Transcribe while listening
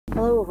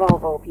Hello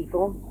Volvo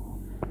people.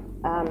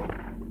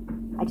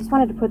 I just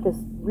wanted to put this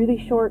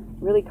really short,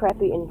 really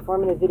crappy,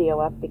 informative video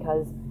up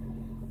because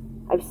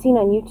I've seen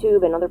on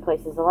YouTube and other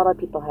places a lot of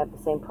people have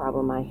the same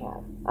problem I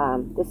have.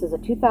 This is a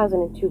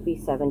 2002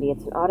 V70.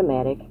 It's an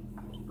automatic,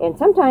 and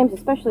sometimes,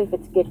 especially if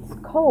it gets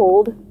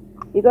cold,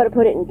 you go to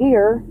put it in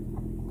gear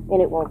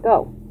and it won't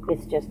go.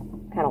 It's just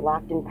kind of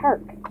locked in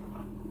park.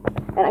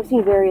 And I've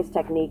seen various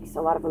techniques.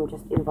 A lot of them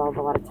just involve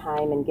a lot of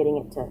time and getting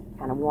it to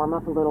kind of warm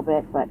up a little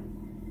bit, but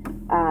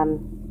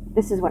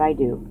this is what I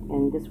do,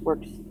 and this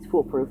works. It's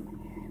foolproof.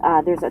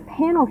 There's a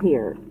panel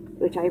here,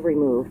 which I've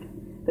removed,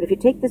 but if you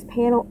take this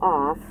panel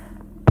off,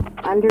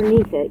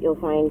 underneath it, you'll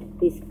find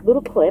these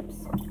little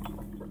clips.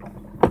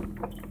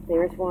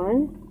 There's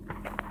one.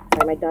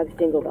 Sorry, my dog's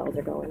jingle bells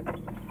are going.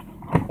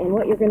 And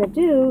what you're going to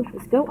do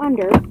is go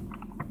under,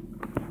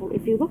 and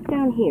if you look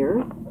down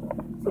here,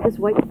 see this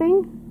white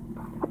thing?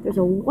 There's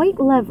a white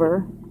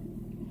lever.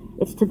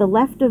 It's to the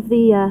left of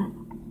the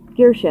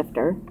gear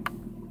shifter,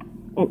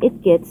 and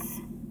it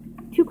gets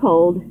too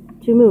cold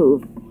to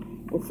move.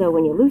 And so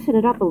when you loosen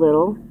it up a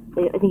little,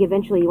 I think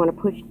eventually you want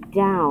to push it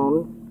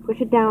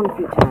down a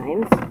few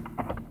times.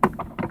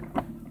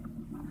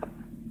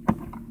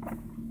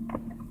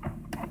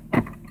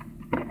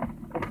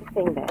 Put the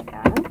thing back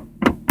on,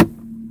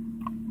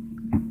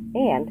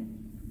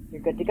 and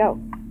you're good to go.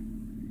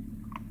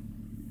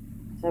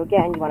 So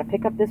again, you want to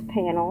pick up this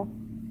panel,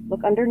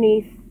 look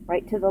underneath,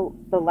 right to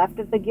the left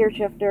of the gear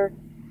shifter.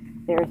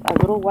 There's a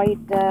little white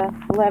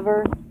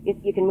lever.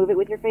 You can move it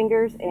with your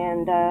fingers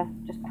and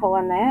just pull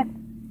on that.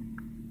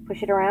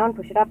 Push it around,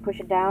 push it up,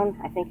 push it down.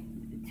 I think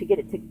to get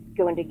it to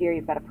go into gear,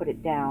 you've got to put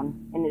it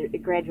down. And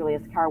it gradually,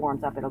 as the car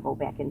warms up, it'll go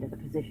back into the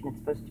position it's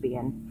supposed to be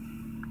in.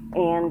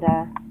 And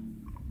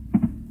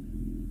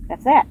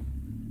that's that.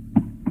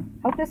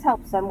 Hope this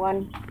helps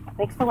someone.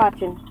 Thanks for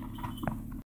watching.